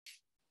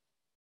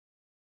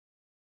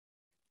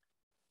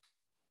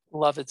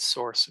Beloved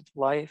source of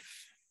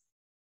life,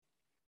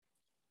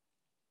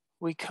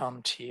 we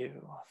come to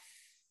you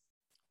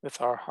with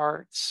our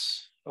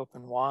hearts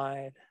open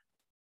wide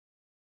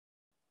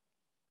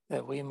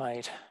that we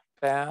might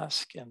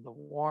bask in the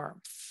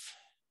warmth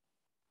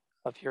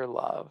of your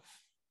love,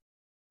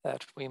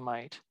 that we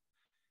might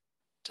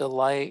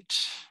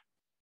delight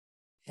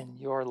in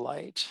your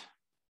light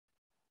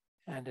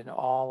and in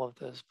all of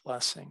those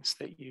blessings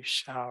that you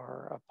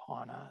shower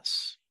upon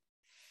us.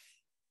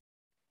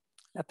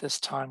 At this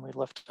time, we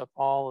lift up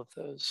all of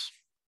those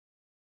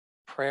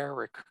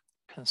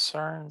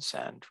concerns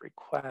and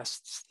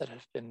requests that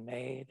have been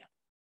made.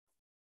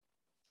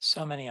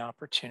 So many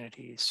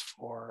opportunities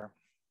for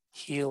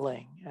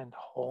healing and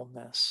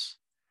wholeness,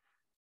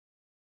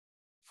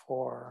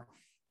 for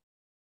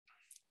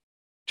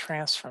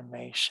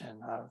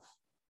transformation of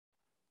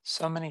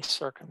so many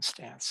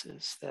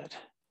circumstances that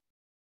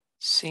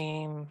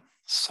seem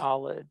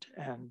solid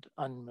and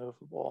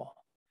unmovable,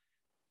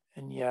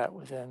 and yet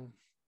within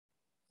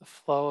the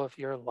flow of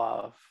your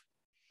love,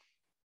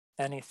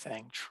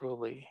 anything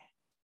truly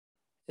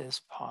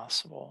is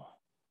possible.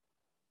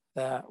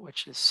 That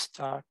which is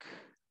stuck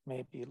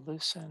may be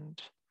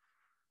loosened,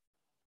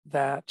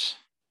 that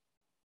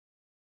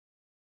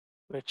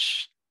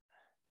which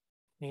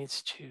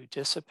needs to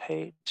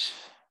dissipate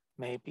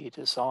may be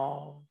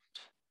dissolved,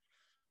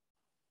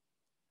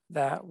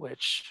 that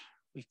which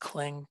we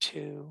cling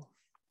to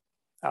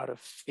out of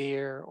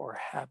fear or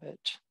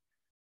habit,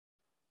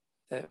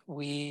 that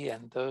we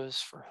and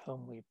those for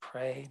whom we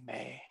pray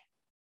may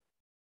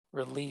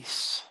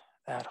release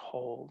that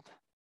hold,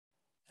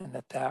 and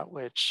that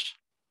which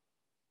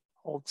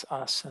holds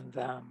us and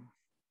them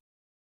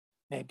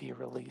may be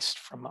released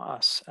from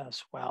us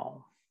as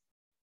well.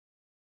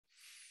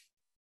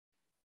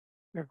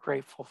 We're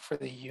grateful for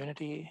the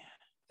unity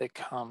that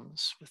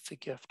comes with the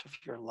gift of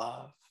your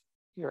love,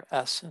 your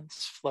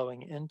essence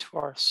flowing into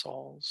our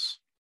souls.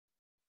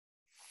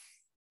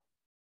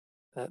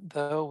 That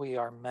though we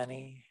are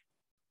many,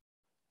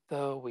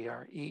 though we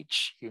are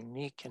each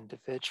unique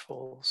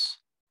individuals,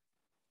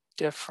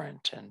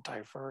 different and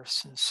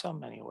diverse in so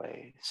many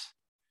ways,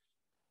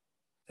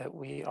 that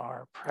we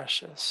are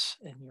precious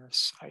in your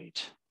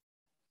sight,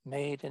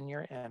 made in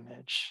your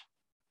image,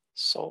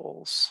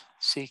 souls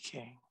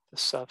seeking the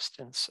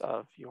substance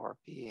of your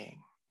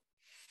being.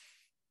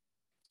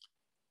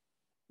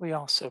 We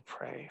also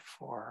pray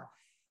for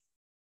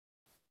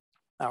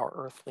our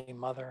earthly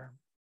mother,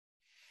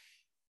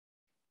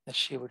 that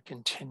she would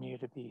continue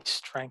to be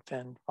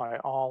strengthened by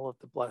all of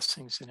the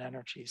blessings and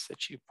energies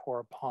that you pour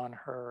upon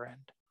her,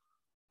 and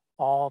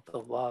all the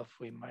love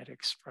we might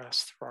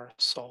express through our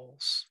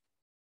souls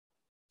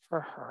for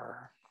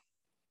her,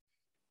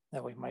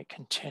 that we might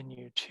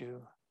continue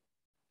to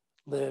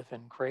live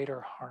in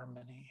greater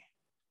harmony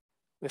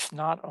with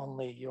not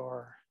only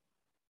your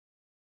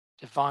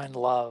divine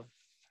love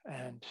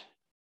and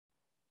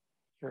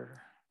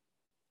your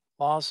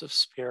laws of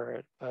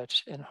spirit,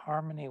 but in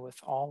harmony with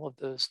all of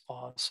those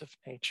laws of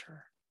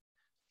nature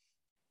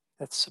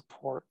that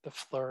support the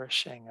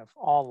flourishing of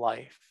all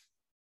life,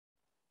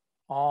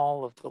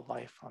 all of the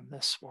life on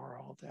this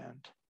world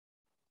and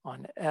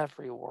on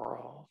every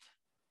world,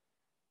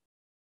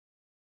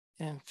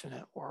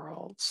 infinite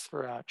worlds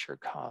throughout your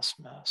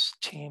cosmos,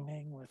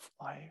 teeming with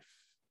life,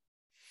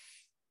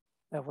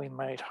 that we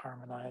might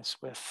harmonize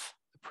with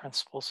the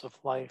principles of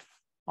life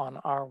on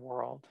our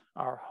world,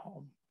 our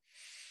home,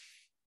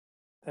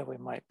 that we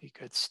might be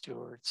good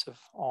stewards of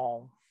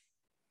all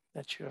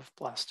that you have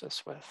blessed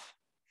us with.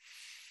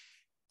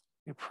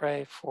 We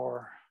pray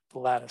for the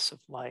lattice of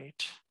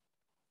light,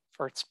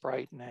 for its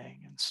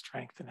brightening and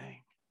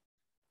strengthening,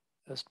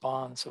 those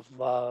bonds of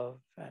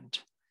love and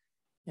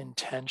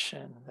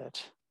intention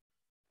that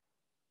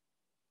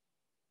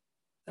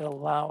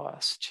allow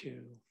us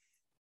to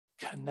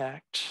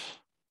connect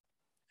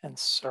and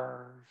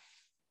serve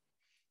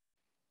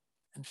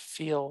and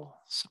feel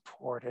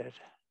supported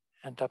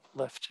and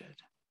uplifted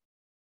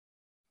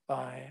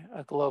by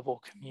a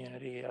global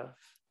community of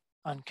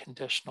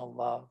unconditional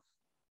love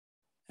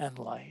and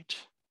light,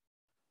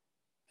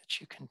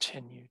 that you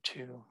continue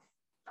to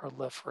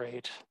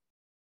proliferate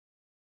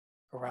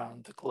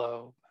around the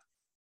globe.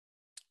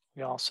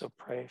 We also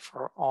pray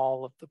for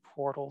all of the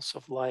portals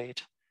of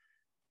light,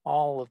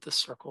 all of the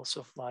circles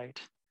of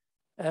light,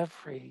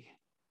 every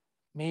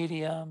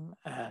medium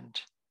and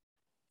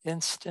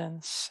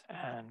instance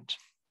and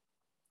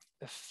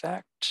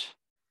effect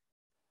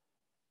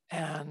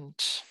and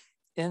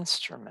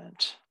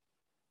instrument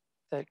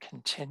that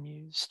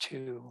continues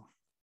to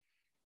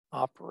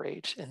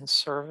operate in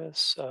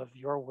service of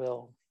your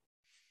will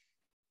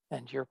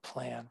and your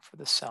plan for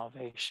the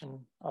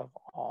salvation of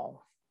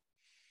all.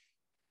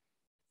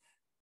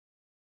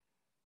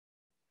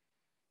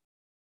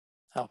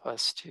 Help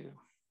us to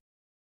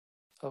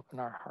open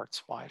our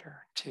hearts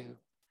wider to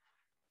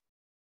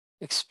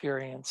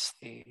experience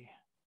the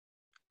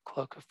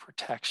cloak of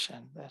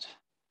protection that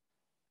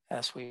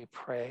as we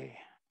pray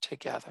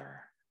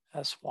together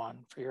as one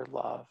for your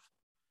love,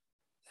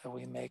 that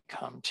we may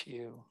come to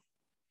you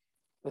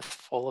with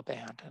full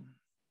abandon,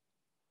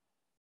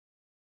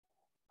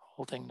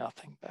 holding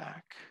nothing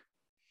back,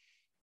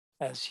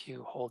 as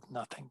you hold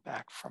nothing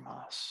back from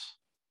us.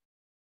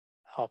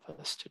 Help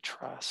us to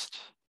trust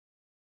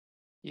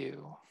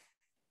you.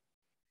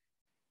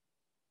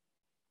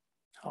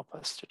 Help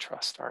us to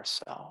trust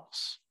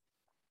ourselves.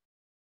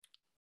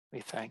 We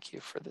thank you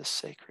for this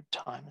sacred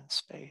time and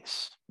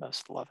space,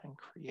 most loving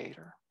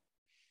Creator.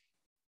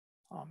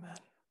 Amen.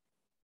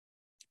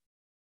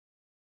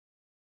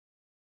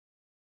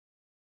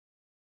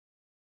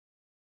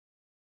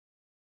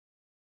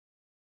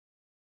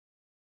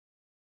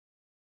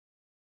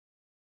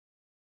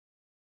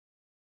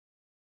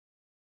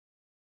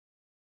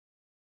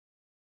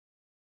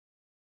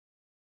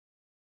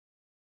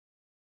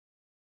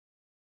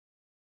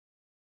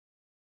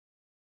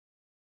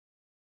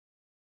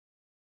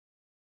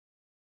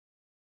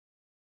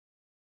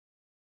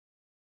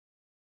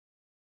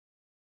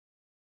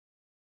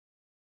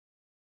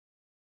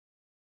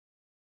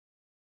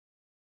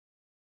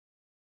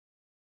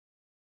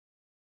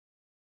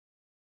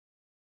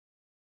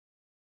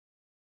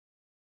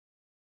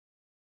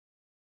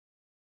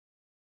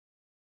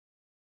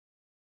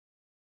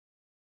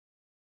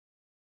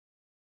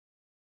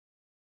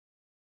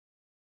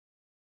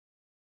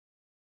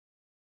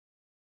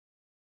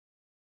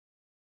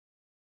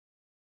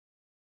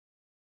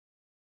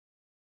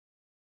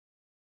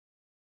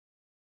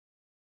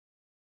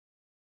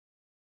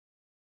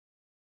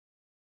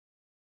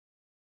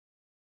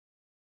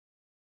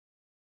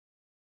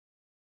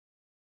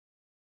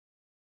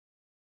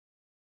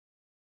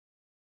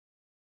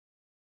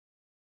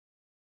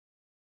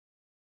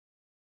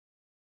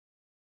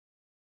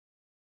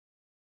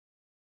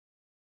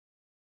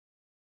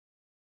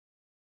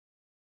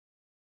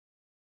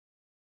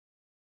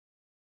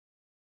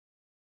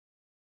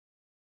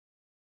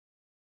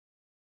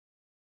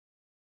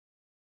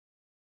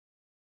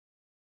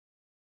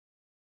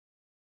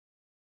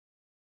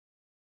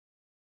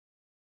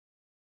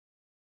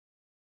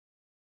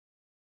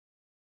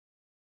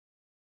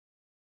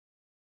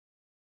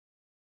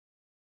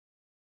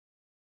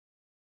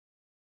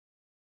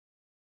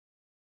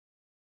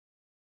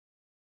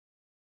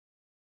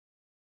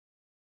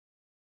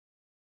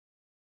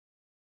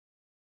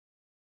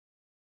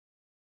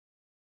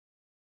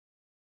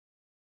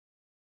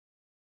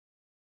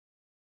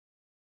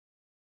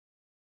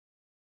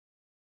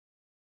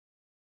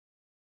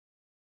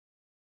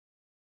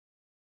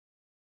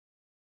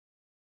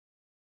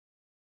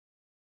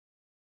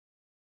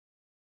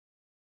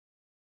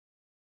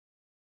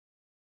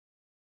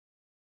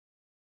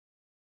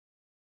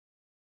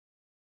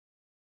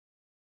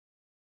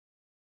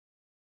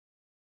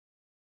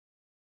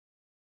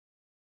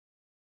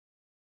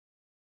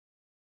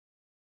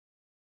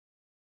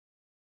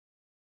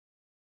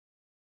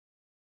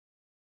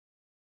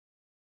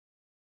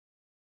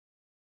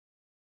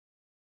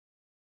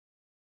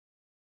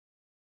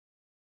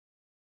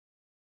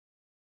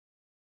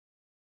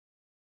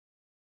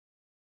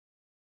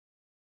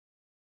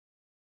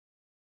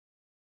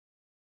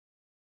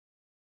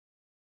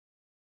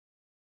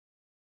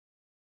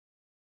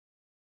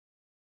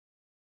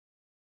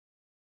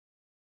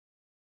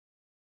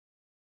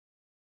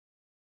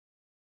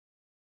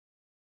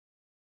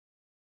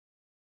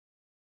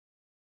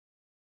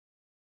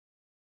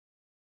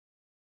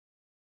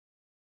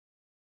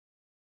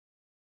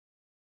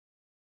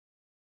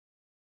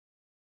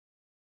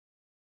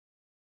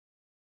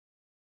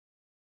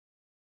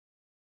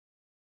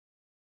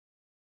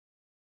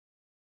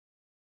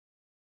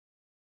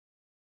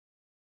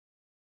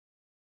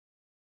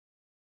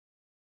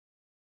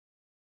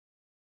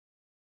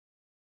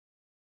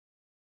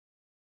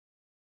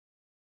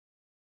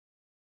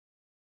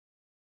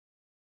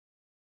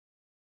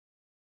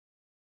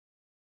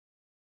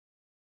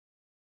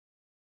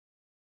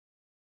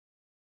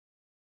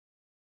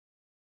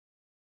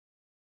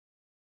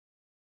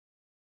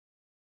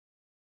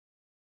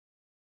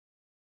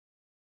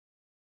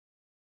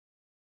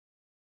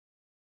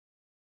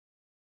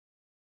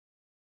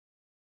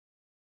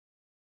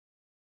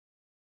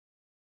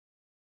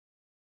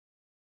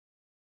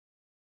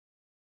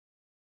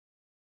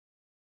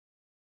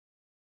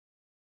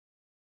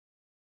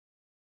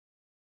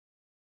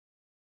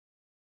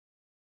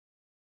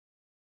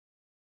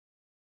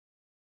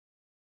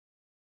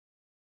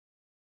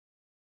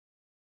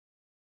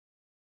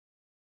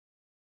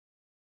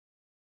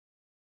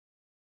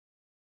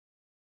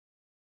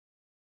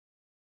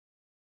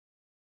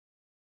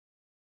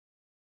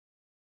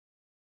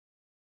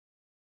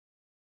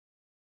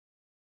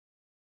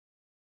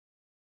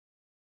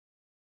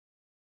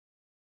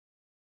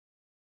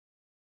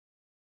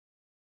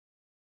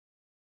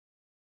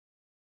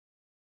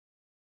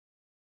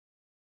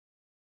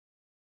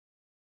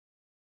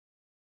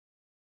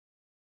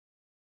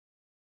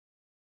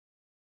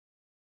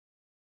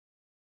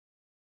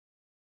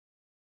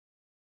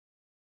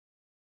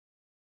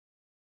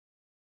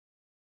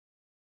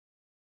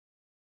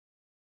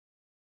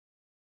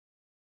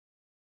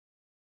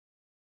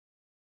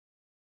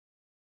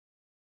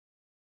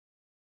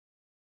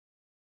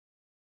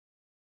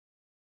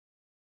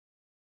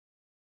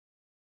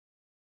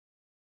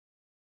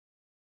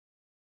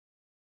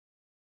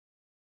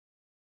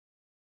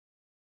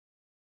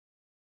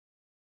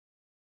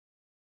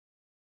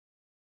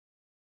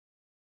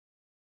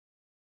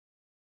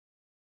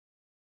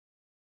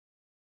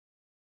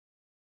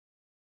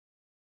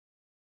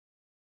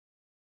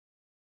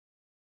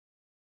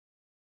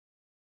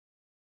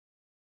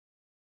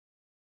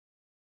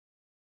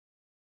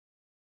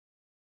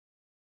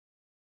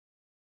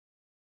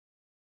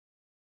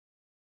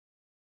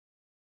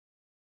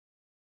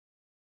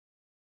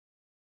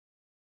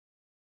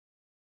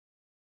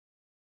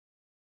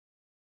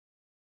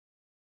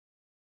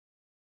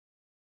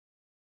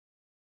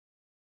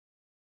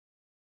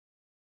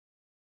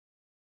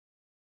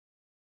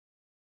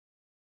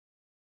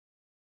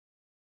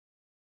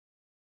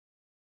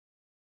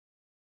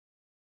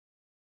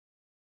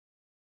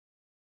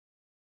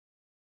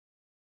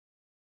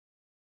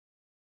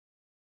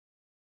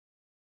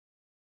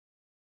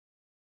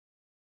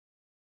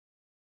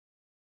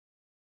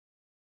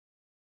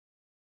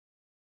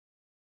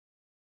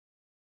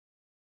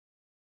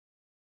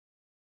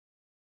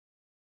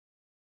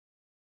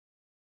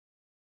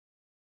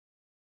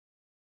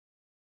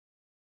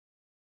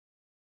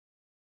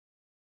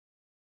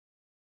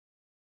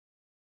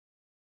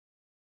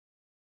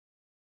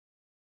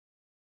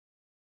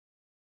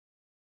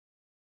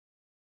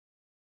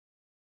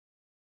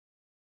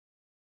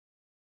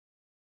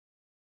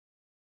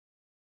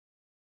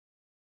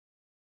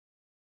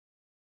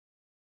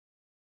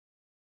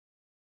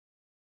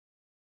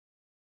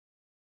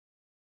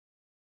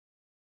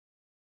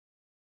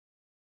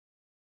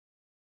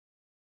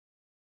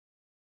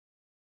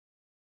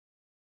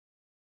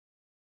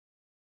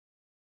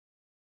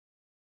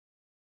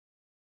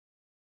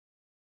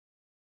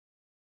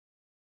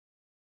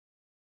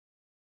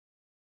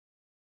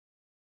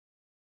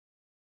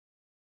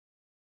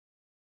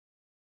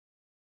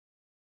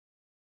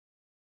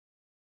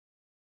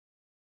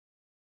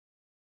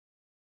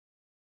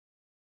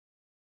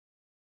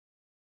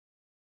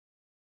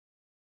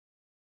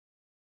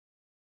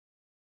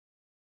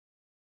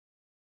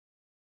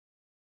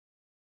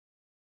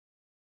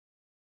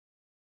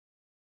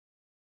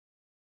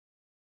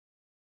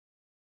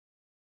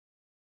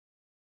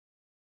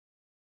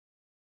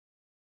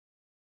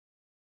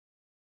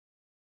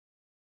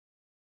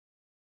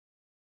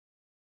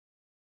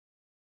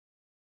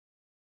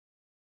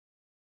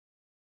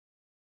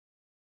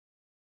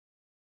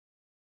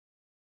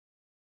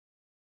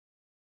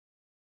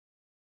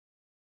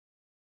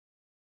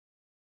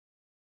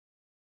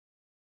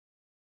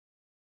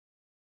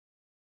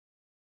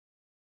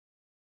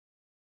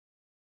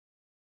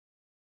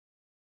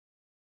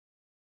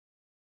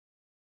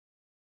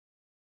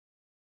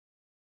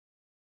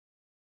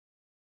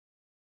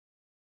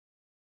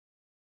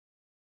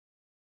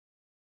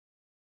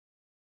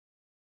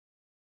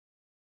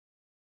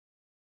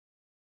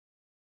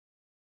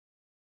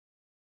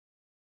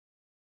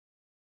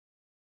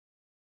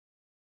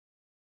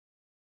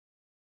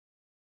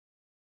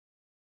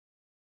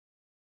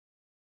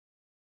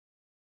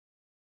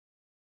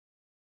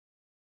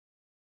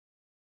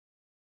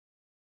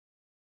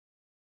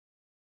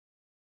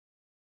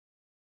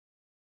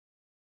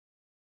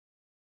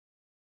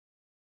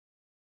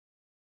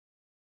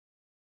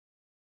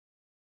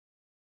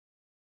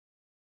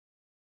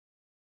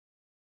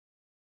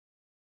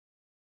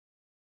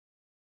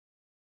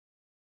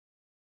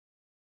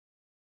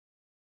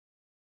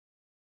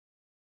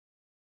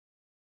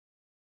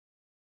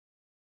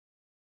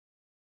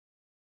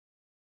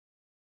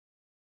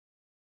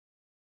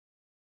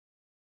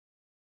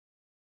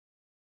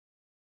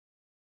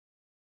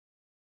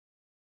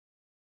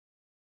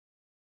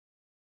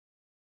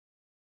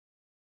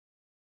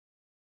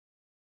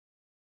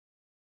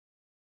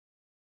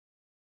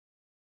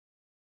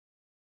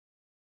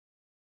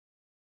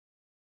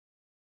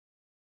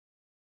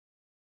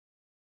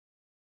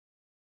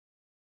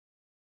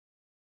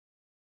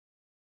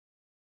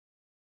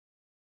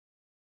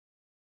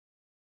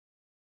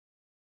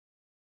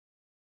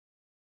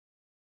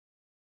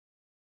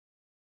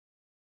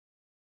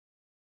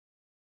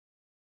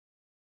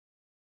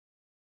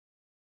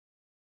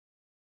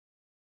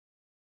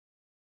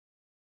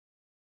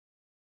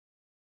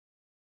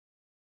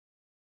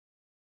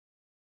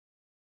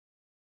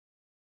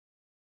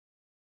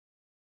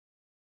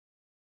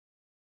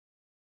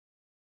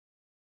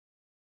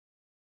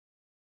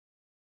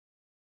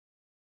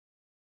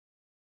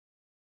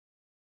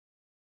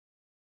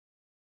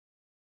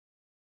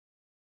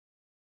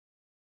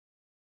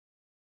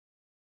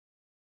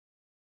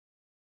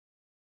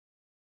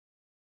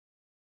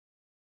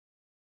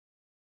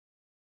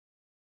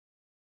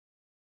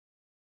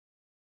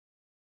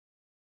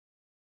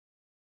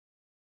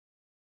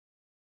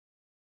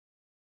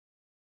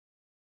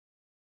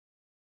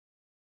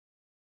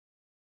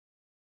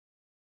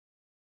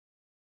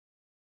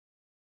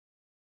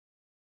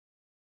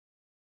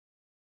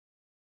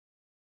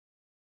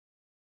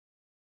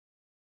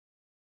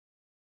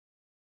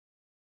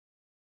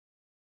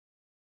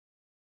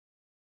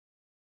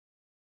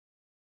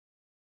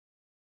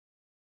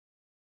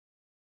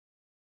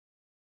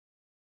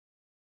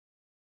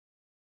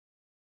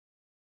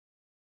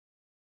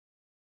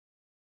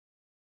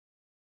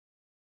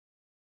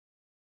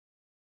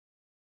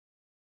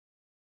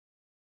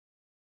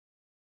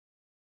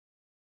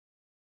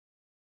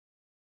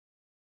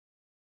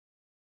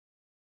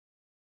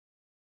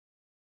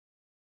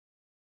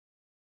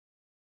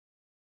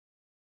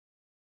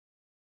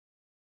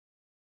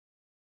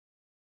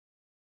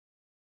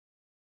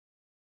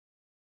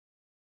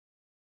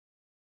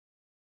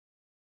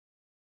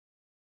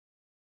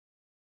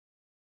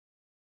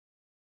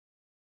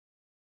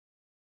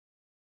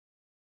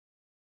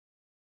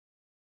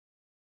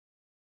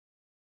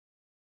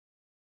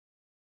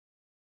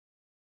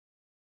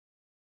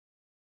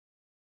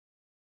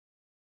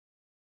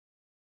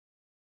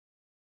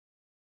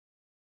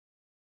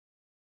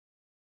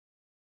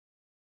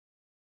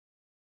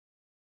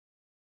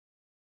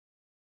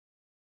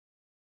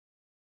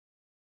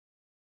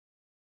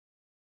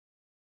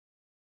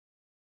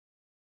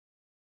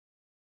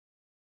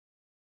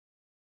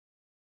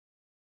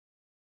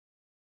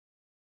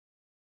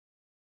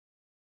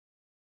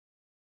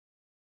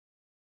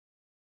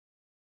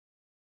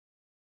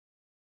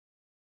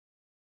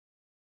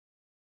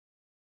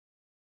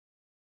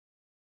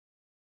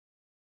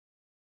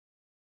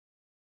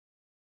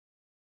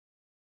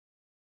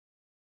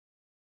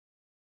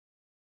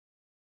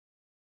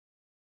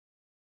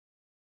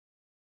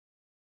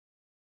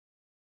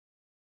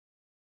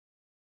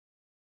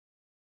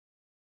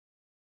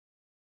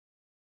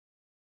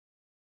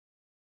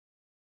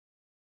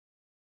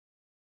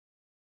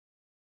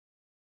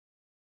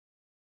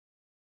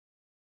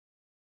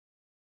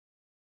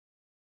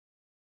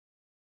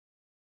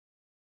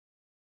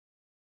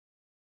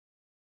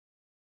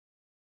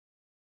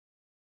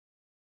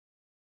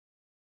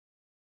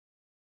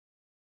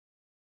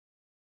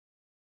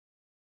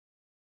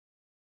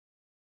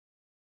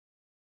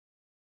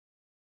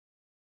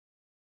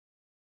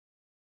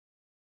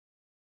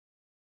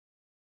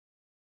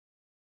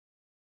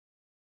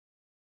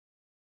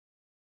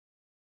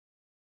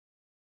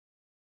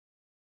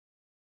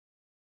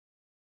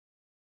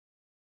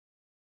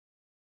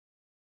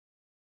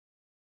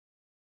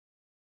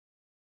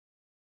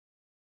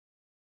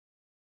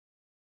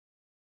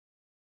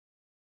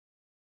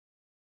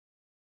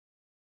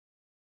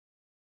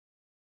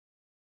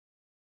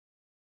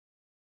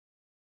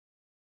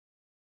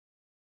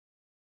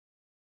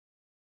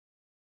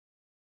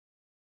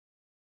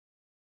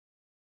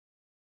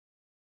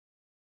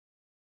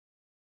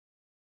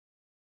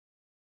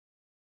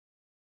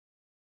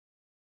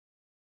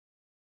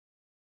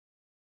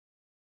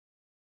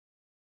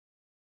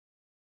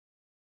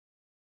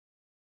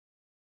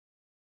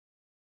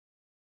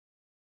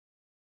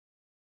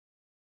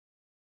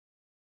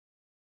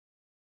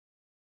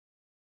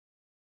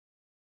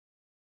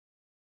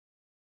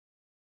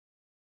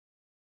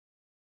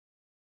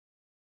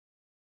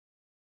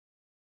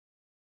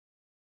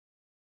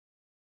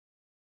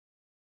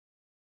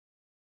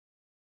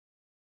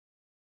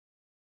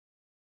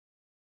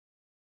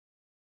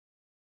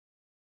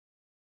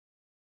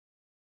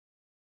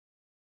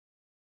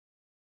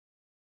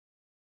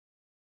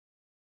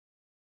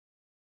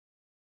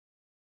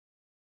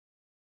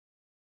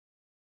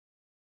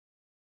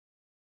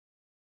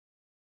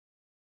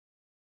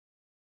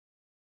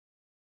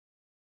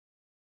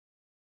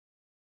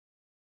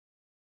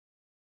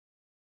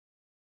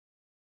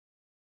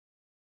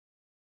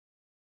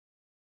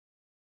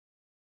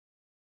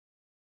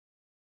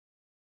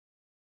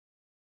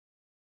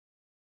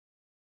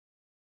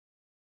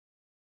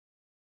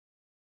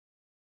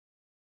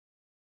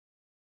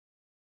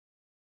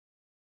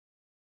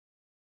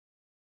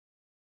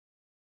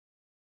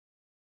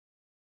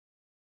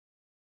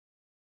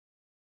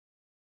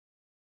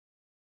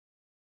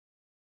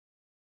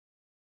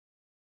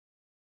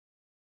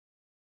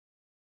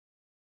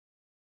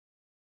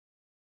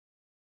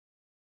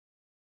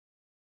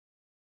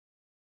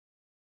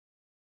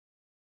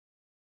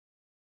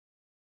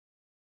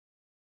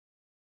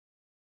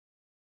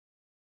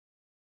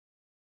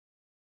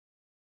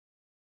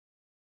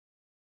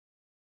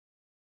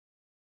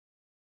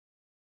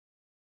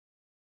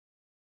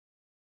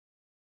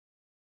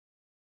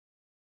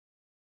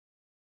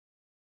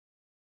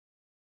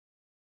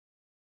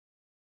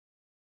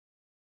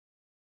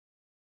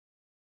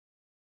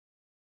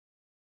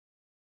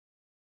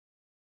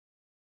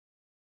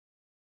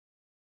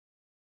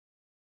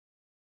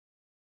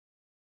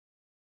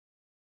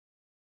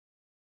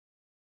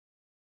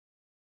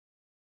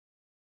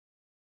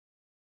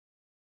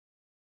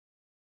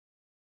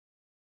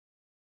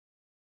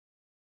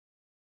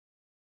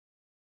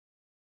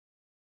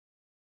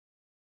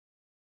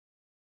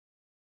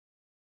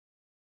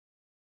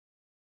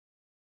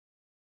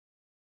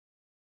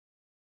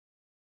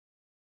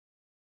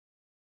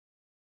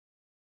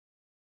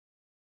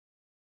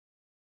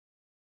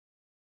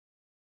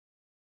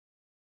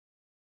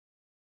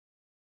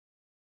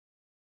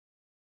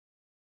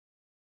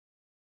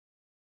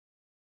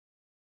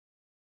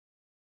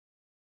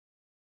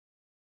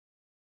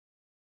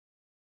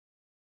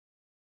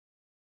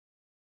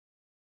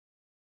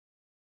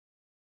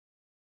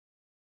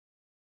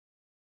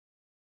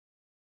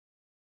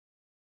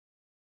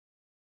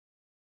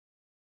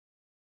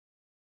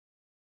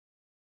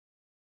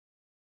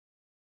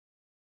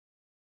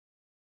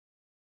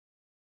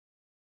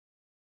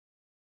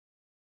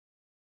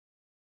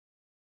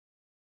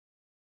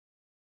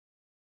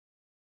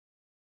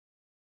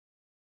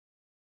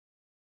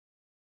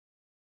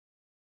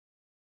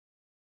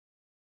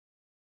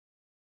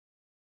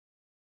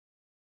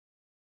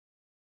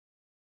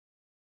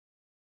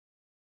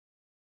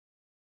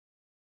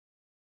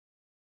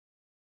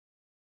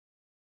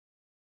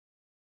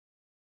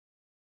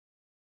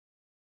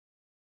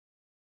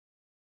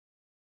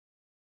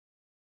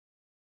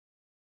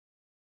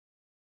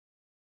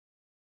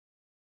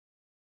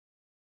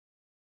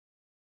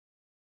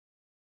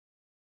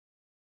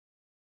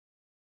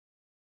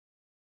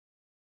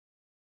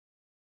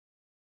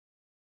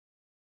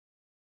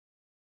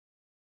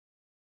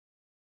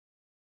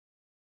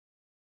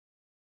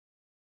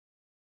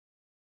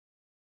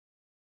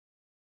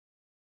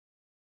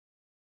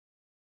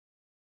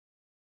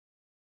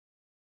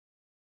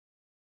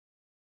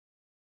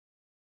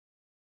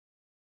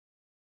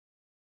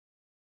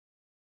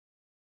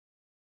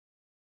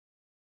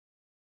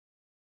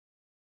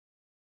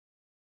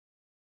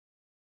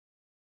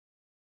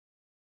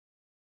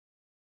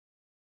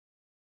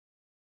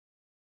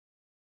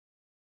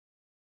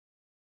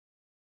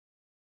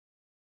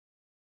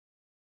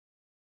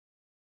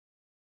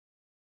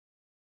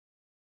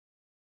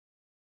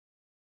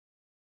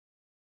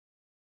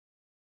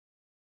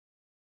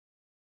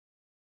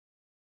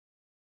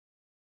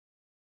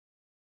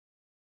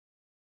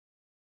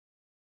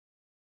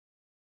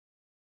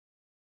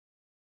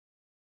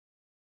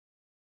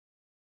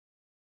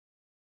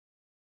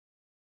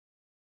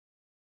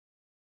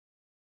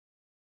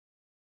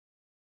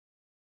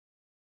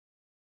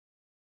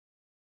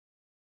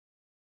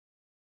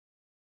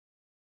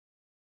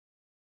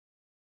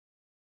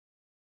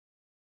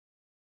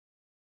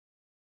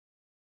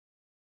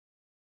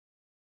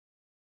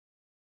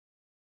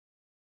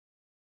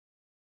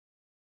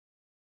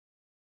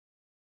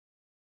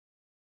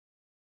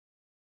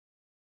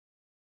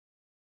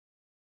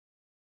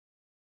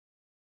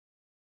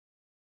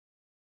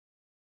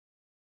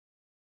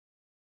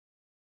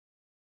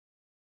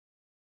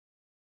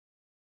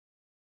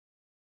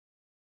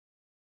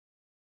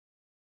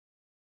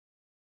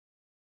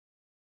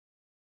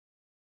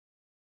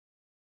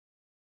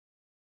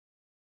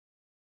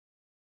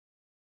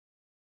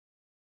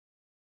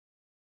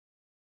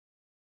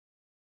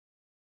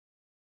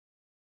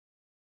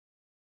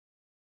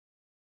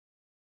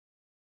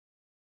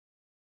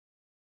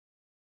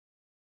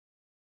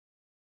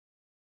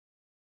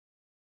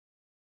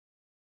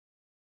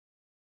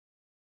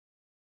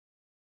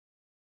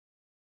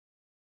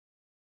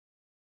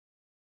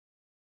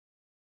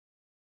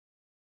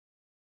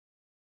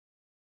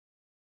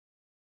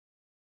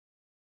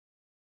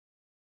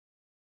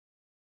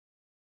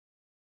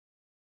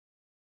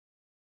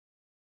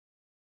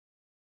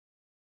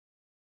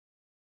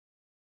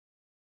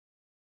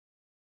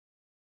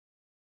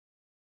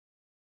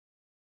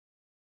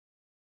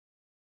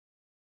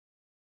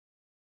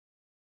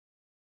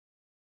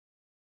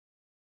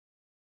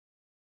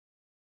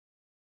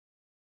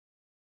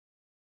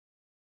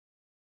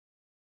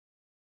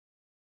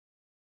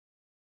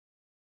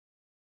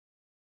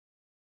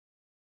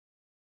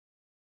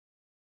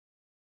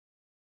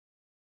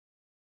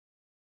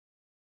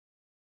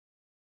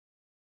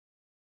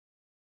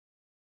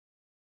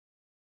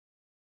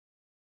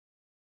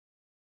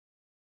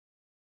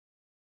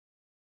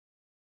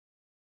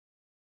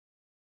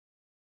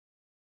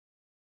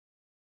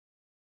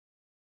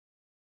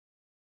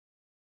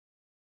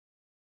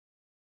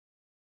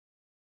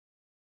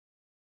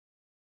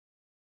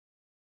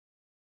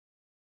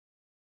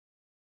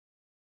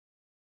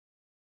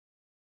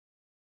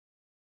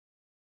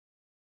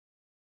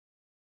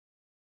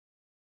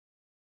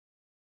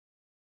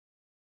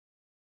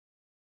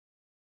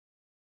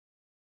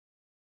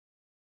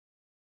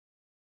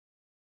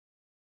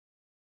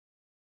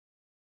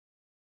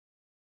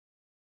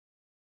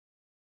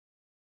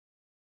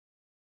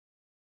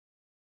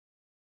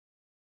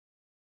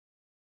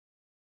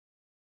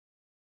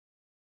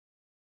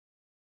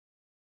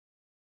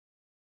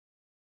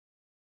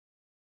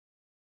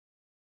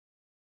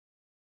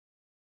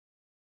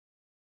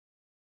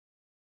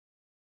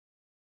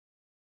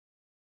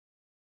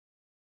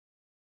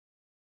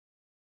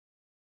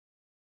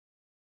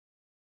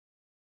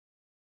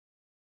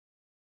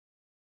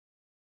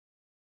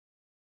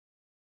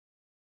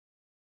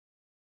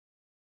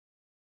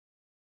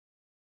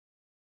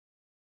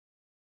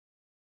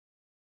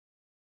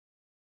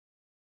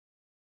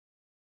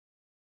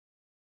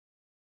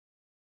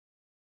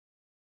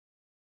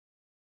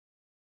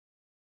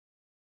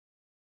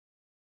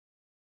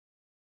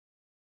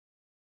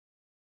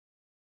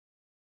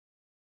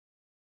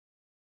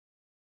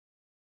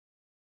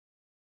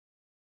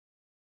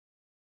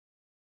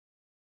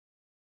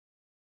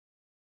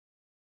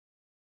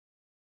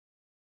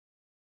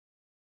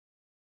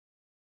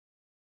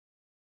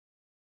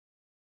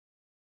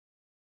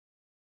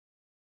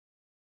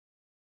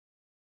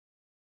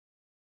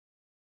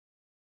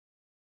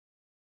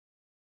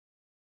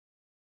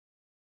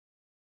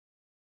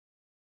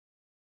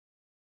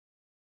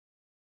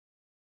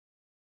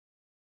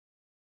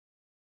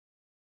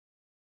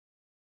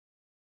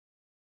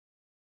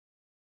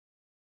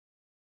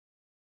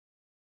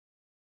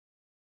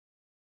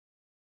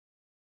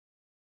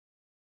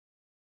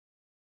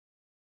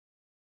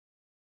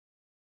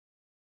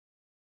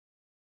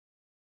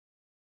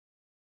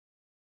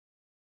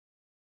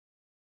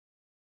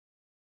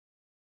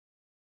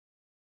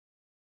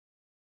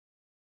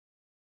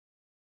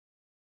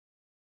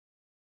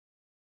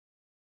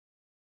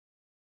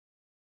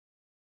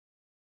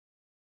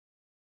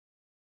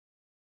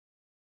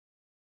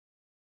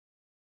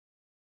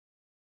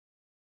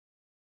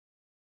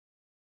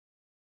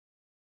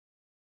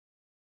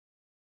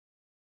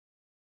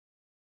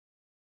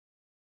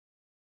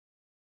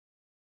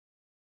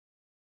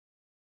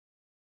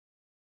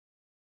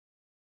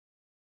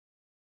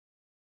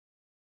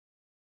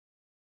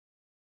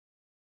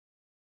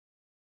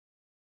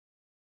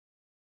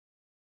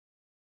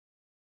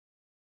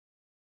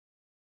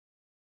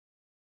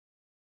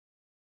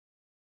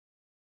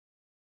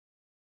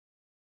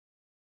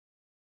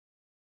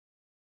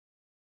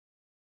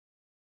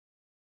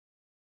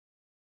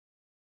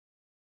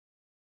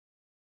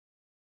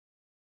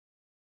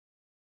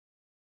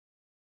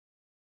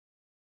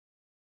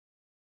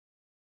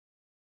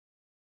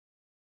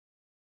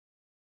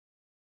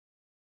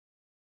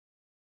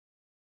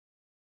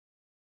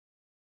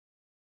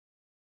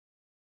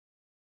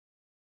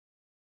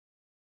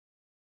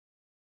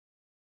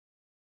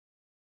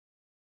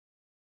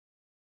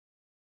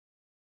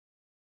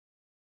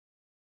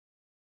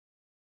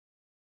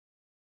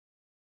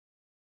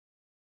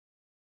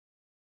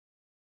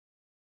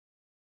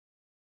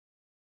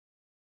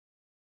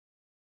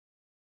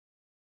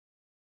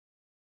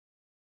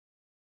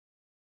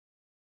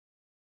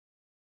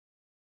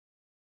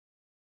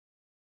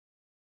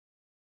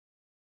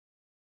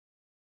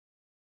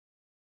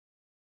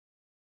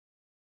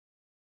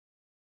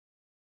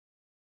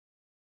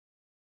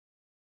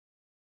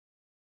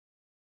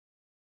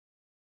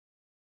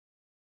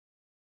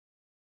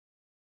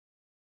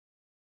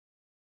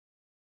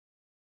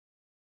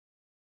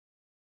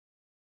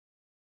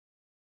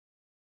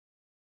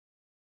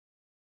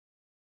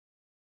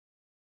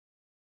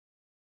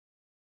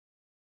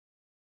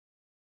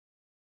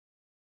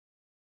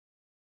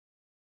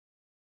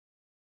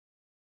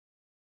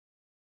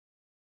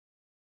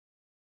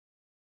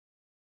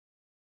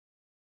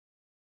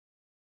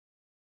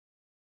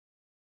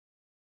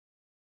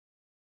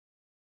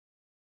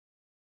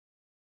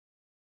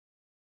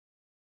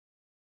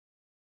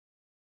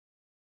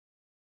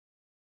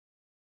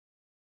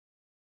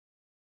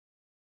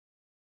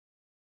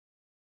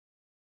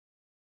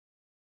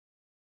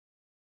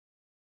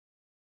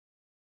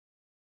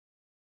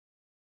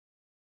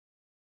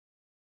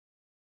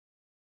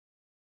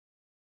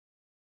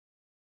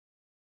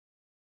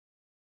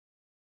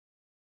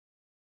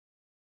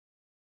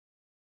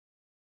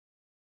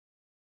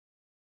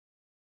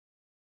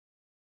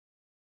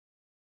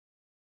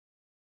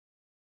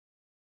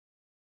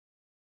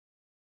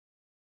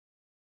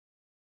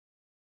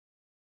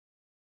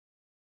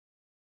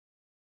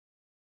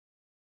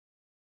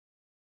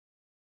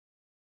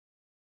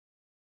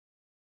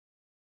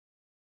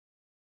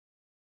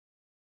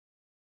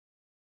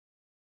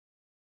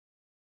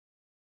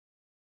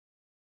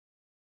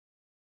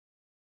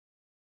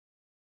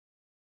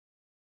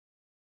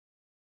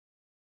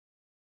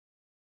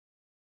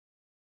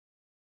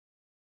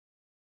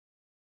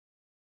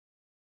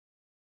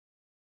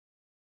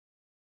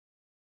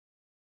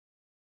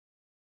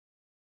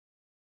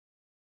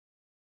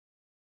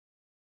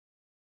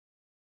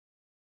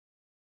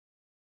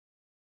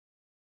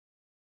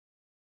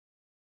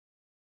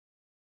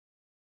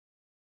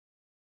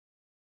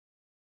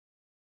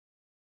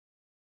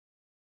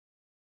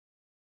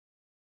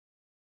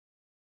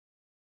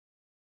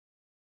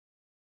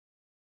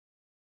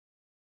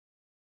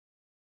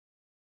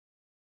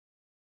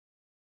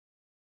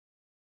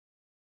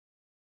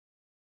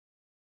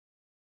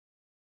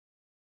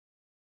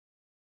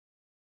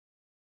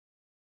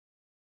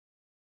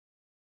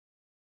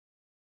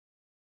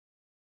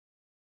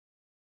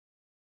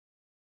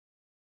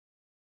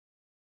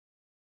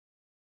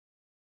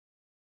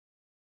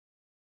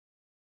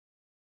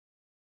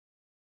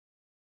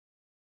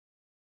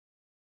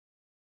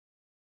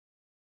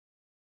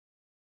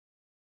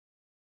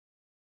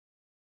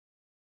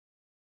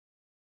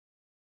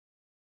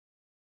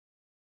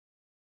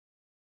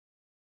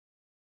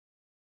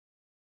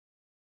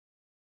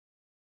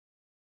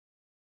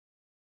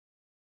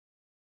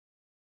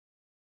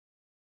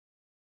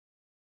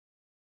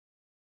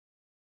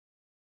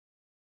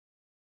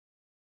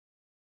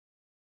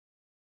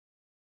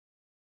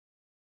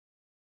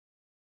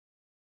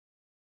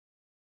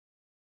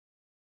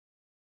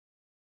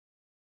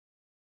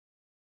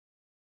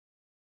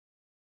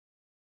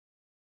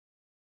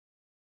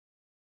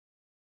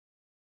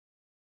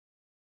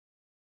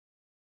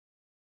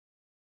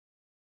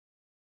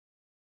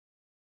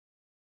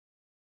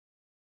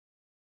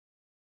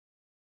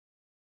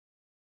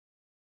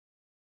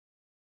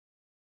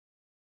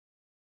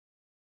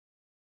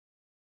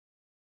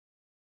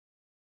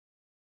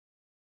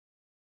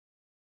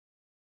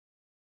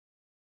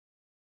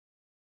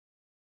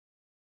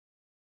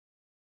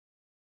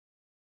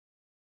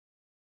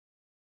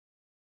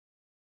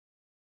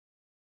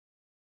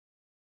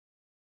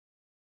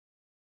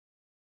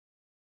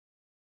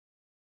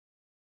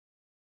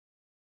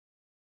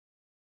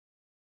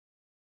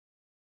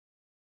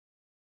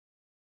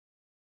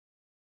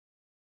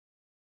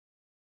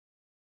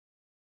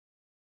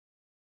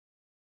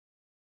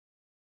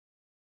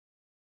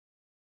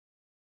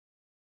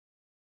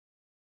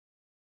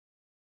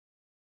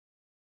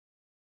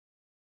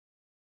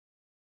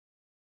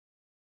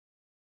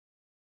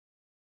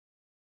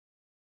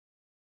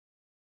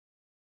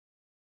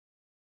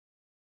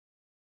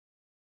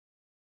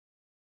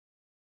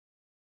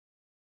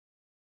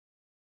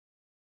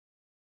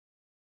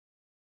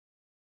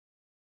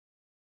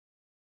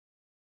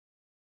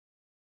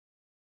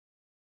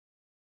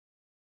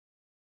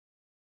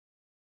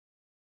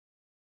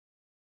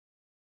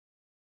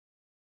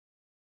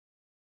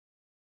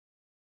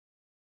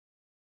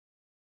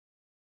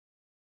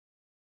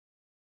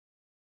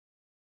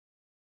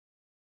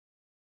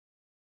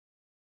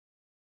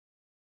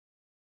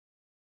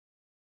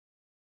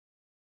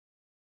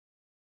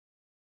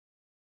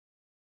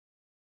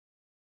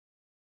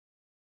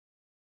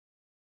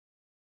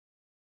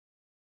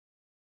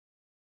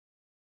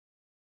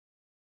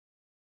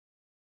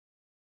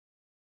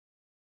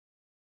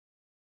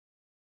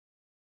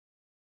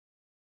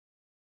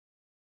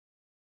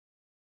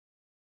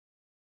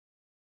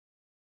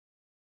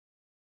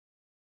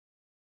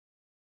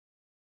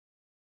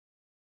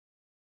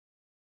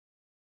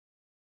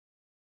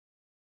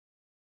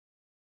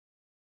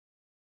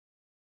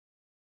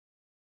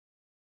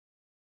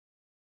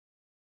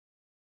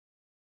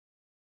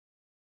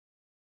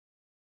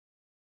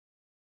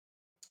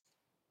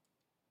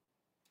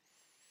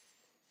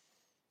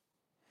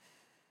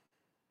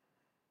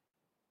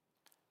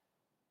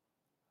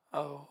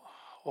 Oh,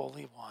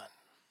 Holy One,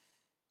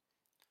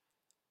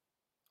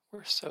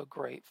 we're so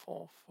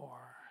grateful for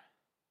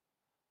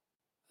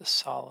the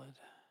solid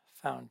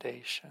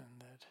foundation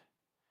that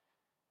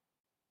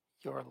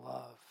your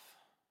love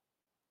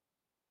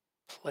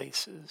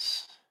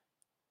places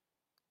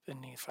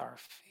beneath our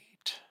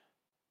feet,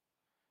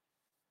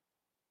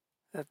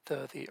 that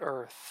though the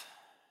earth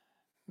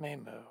may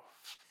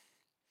move,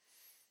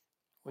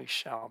 we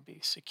shall be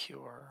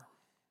secure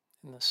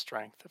in the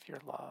strength of your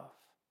love.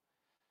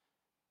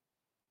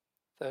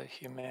 Though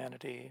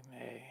humanity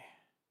may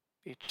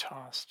be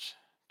tossed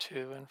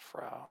to and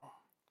fro,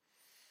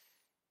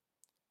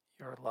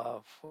 your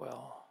love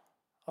will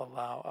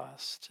allow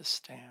us to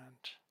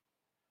stand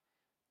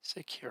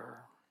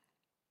secure,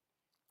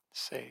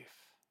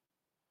 safe,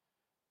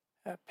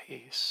 at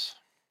peace.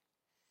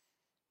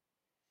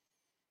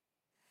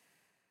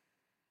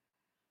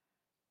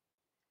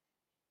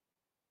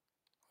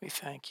 We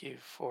thank you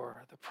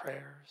for the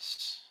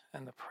prayers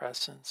and the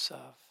presence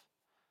of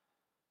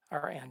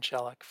our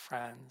angelic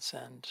friends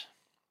and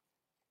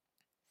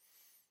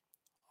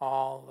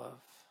all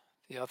of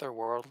the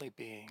otherworldly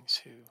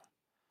beings who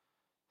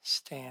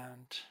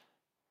stand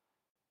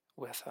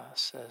with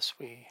us as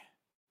we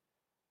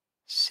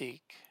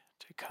seek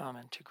to come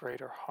into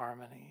greater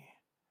harmony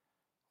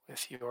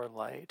with your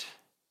light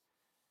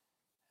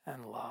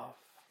and love.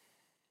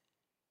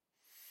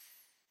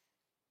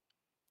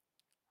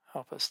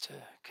 Help us to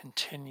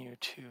continue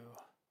to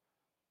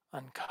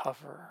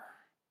uncover,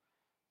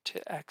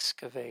 to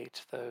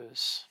excavate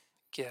those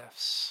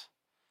gifts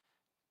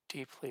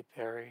deeply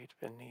buried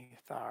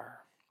beneath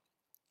our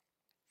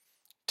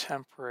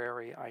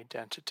temporary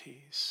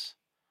identities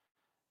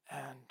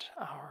and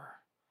our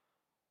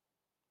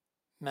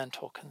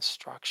mental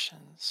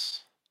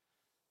constructions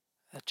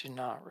that do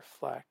not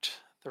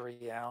reflect the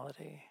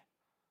reality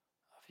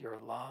of your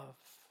love,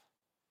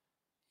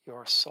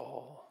 your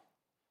soul,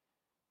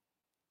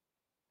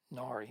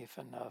 nor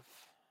even of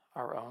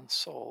our own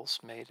souls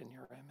made in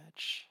your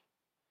image.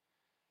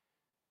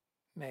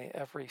 May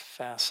every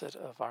facet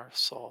of our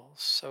souls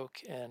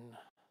soak in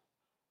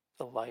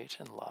the light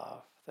and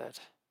love that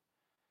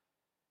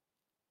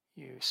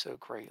you so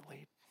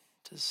greatly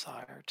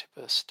desire to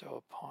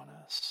bestow upon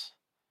us,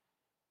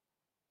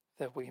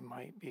 that we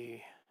might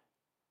be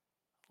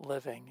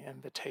living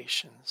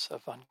invitations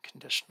of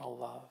unconditional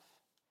love,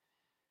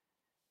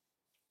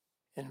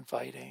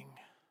 inviting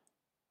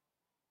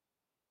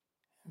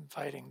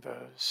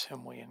those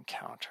whom we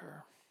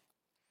encounter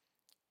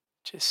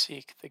to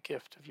seek the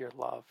gift of your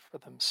love for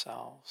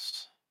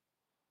themselves,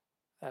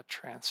 that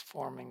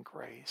transforming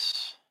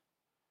grace,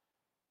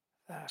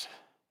 that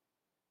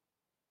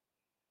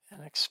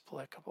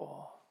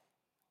inexplicable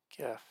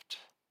gift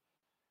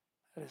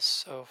that is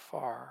so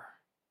far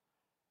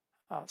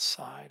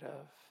outside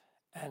of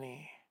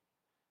any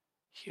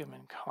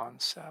human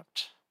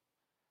concept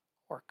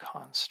or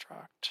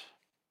construct.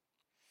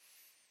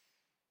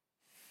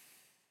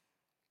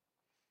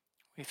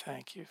 We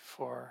thank you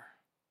for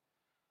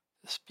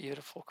this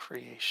beautiful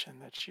creation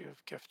that you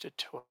have gifted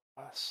to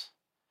us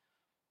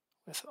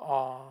with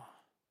awe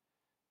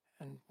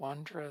and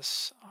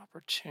wondrous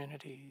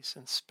opportunities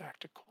and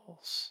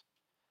spectacles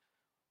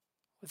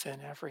within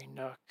every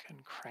nook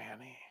and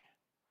cranny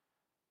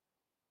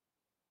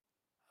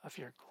of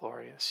your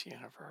glorious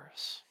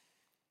universe.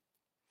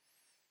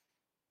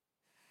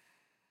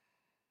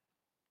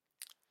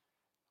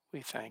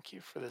 We thank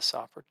you for this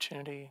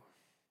opportunity.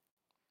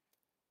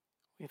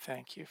 We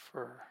thank you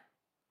for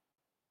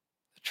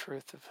the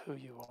truth of who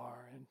you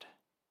are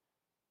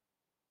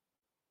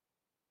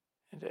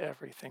and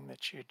everything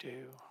that you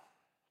do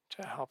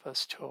to help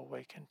us to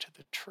awaken to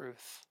the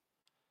truth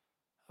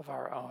of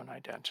our own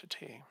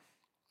identity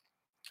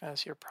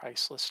as your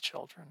priceless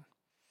children,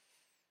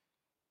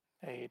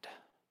 made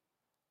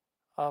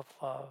of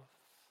love,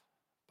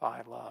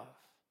 by love,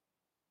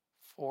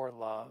 for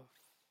love,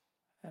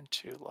 and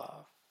to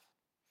love.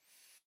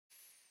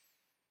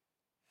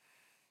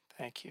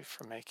 Thank you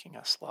for making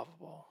us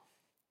lovable.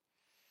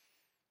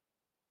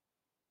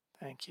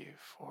 Thank you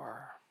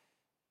for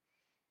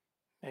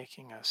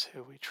making us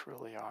who we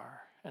truly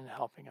are and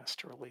helping us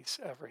to release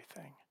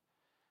everything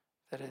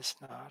that is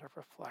not a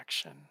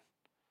reflection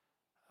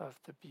of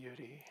the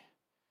beauty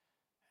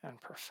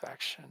and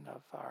perfection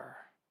of our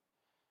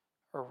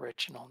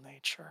original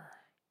nature,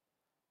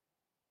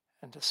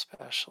 and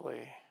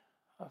especially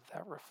of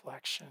that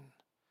reflection,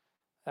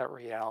 that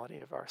reality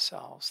of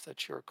ourselves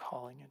that you're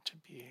calling into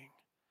being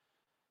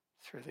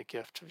through the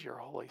gift of your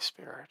Holy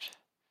Spirit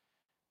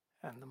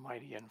and the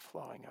mighty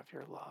inflowing of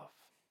your love.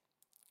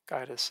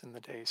 Guide us in the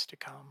days to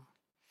come,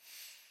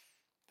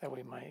 that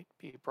we might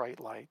be bright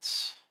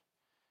lights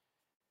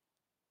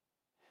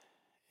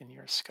in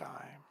your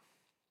sky,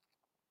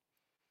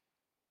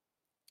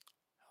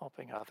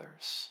 helping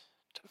others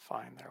to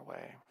find their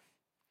way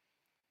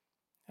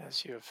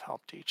as you have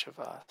helped each of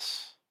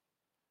us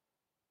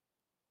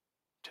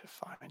to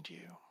find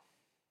you.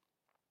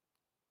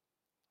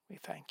 We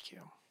thank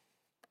you.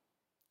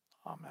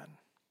 Amen.